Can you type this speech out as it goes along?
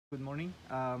Good morning.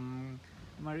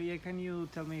 Maria, can you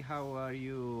tell me how are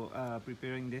you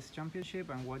preparing this championship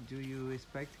and what do you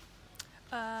expect?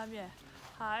 Yeah.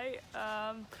 Hi.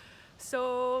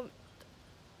 So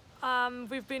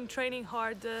we've been training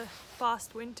hard the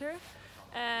past winter,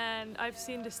 and I've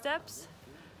seen the steps.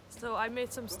 So I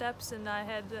made some steps, and I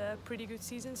had a pretty good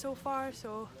season so far.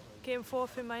 So came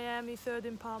fourth in Miami, third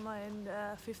in Palma,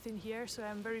 and fifth in here. So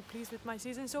I'm very pleased with my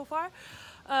season so far.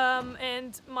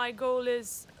 And my goal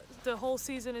is the whole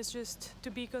season is just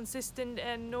to be consistent,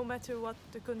 and no matter what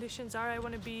the conditions are, I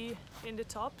want to be in the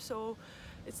top. So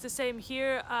it's the same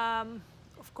here.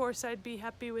 Of course, I'd be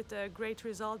happy with a great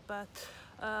result, but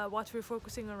what we're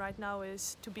focusing on right now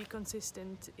is to be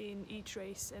consistent in each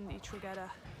race and each regatta.